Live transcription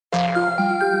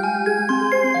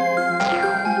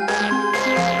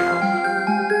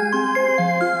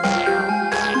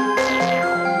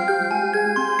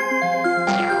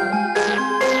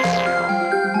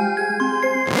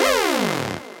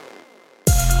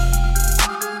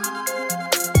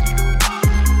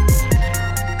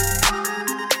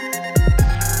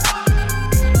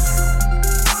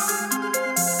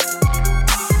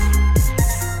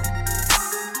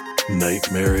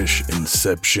nightmarish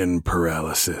inception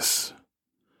paralysis.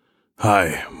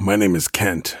 Hi, my name is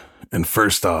Kent, and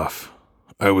first off,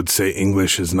 I would say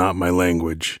English is not my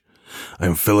language.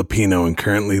 I'm Filipino and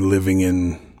currently living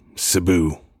in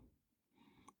Cebu,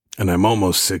 and I'm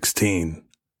almost 16.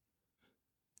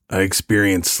 I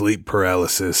experience sleep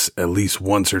paralysis at least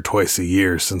once or twice a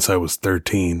year since I was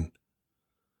 13.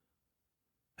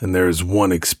 And there is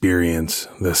one experience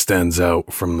that stands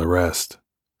out from the rest.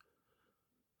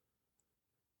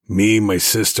 Me, my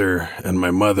sister, and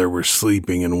my mother were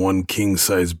sleeping in one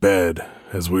king-size bed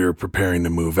as we were preparing to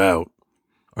move out.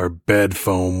 Our bed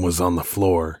foam was on the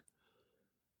floor.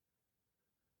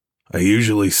 I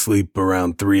usually sleep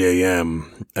around 3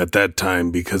 a.m. at that time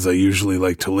because I usually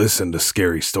like to listen to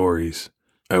scary stories.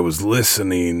 I was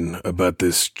listening about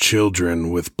this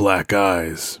children with black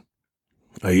eyes.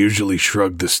 I usually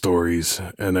shrugged the stories,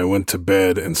 and I went to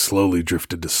bed and slowly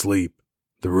drifted to sleep.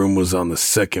 The room was on the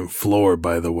second floor,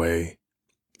 by the way.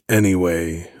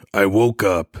 Anyway, I woke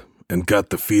up and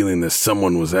got the feeling that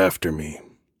someone was after me.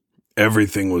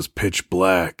 Everything was pitch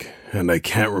black, and I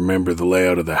can't remember the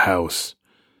layout of the house.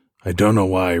 I don't know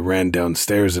why I ran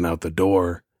downstairs and out the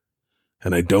door,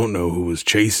 and I don't know who was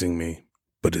chasing me.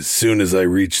 But as soon as I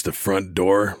reached the front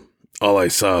door, all I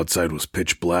saw outside was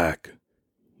pitch black.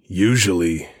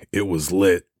 Usually, it was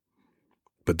lit,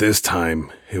 but this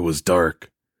time, it was dark.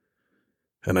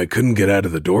 And I couldn't get out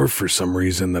of the door for some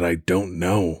reason that I don't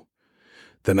know.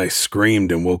 Then I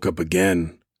screamed and woke up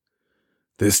again.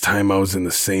 This time I was in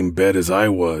the same bed as I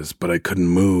was, but I couldn't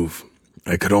move.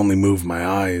 I could only move my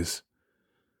eyes.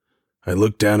 I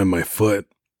looked down at my foot.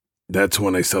 That's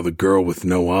when I saw the girl with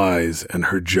no eyes, and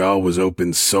her jaw was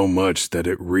open so much that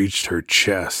it reached her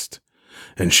chest.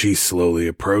 And she slowly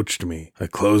approached me. I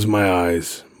closed my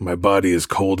eyes, my body as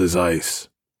cold as ice.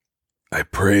 I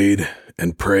prayed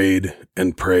and prayed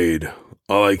and prayed.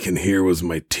 All I can hear was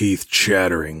my teeth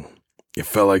chattering. It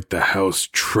felt like the house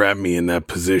trapped me in that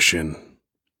position.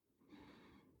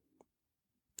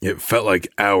 It felt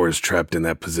like hours trapped in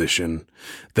that position.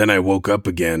 Then I woke up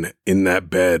again in that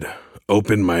bed,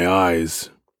 opened my eyes.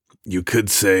 You could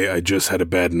say I just had a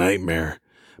bad nightmare.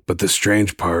 But the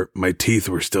strange part, my teeth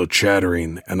were still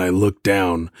chattering, and I looked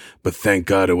down, but thank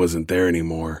God it wasn't there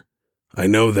anymore. I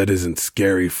know that isn't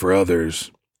scary for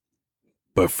others,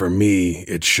 but for me,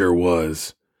 it sure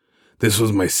was. This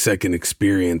was my second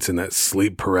experience in that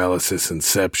sleep paralysis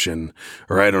inception,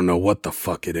 or I don't know what the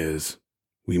fuck it is.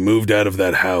 We moved out of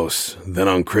that house, then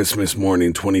on Christmas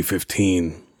morning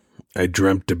 2015, I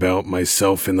dreamt about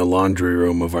myself in the laundry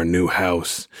room of our new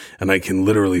house, and I can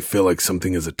literally feel like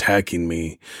something is attacking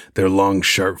me, their long,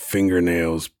 sharp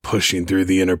fingernails pushing through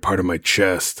the inner part of my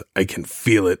chest. I can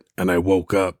feel it, and I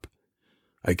woke up.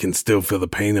 I can still feel the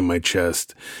pain in my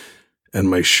chest, and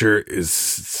my shirt is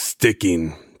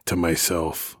sticking to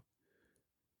myself.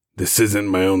 This isn't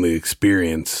my only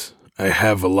experience. I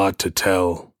have a lot to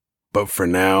tell, but for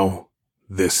now,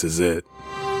 this is it.